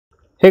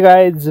Hey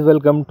guys,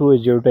 welcome to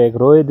Geotech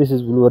Roy. This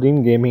is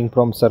Wolverine Gaming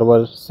from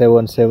server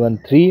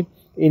 773.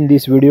 In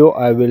this video,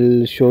 I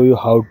will show you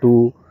how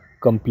to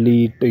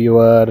complete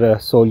your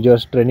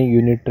soldiers training,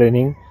 unit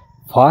training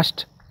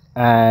fast,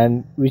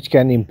 and which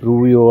can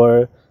improve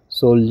your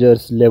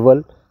soldiers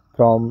level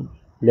from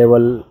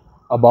level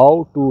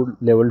above to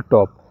level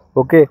top.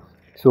 Okay,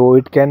 so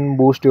it can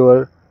boost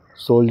your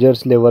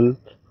soldiers level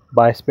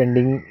by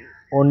spending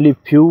only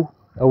few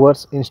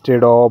hours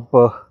instead of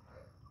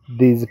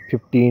these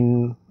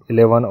 15,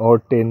 11 or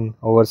 10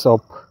 hours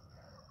of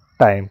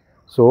time.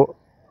 So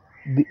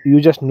you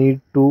just need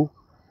to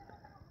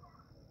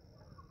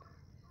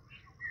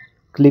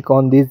click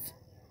on these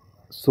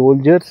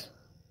soldiers.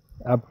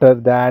 After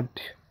that,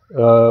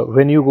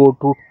 when you go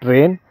to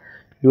train,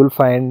 you will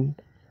find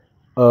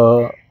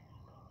uh,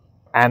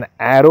 an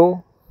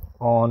arrow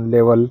on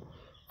level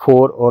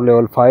 4 or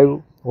level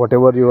 5,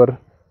 whatever your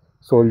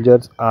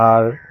soldiers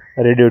are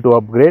ready to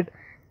upgrade.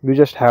 You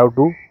just have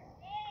to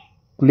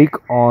click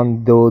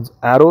on those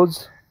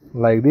arrows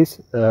like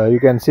this. You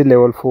can see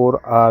level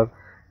 4 are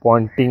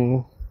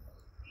pointing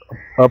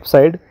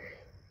upside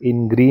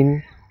in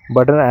green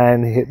button,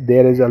 and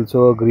there is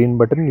also a green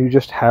button. You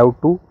just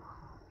have to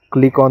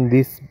click on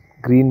this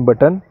green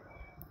button,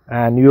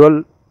 and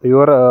your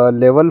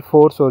level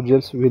 4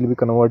 soldiers will be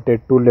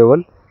converted to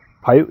level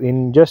 5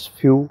 in just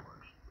few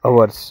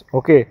hours.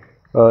 Okay,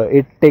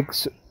 it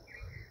takes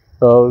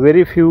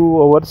very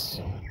few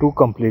hours to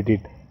complete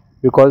it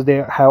because they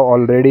have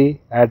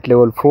already at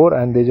level 4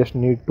 and they just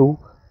need to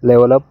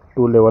level up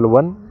to level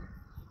 1,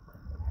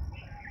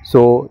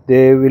 so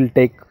they will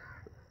take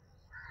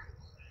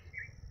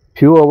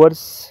few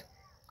hours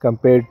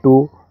compared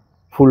to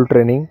full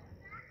training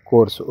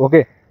course.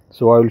 Okay,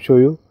 so I will show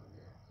you.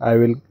 I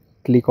will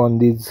click on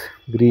this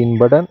green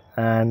button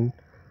and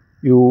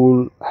you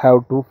will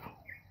have to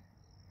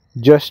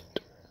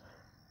just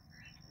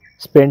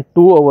spend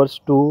 2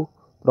 hours to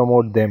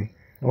promote them.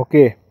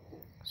 Okay,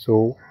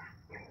 so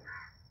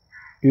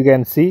you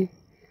can see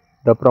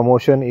the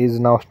promotion is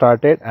now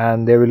started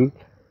and they will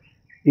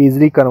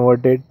easily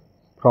converted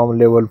from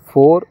level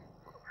 4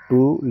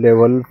 to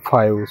level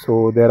 5.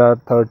 So there are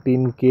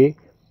 13k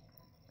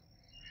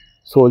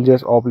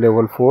soldiers of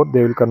level 4.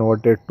 They will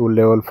convert it to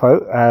level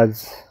 5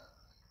 as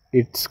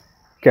its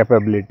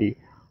capability.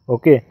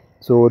 Okay,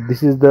 so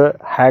this is the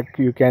hack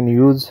you can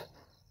use.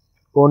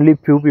 Only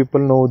few people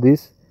know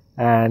this,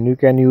 and you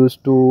can use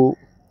to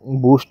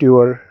boost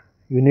your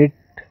unit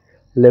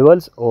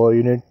levels or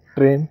unit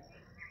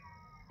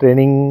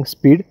training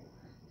speed,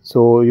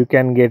 so you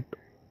can get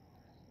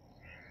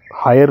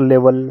higher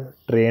level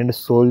trained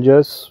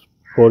soldiers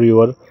for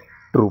your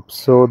troops.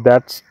 So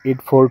that's it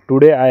for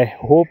today. I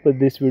hope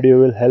this video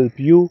will help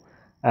you,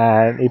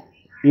 and if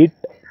it,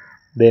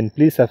 then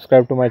please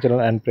subscribe to my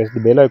channel and press the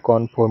bell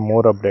icon for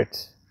more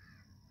updates.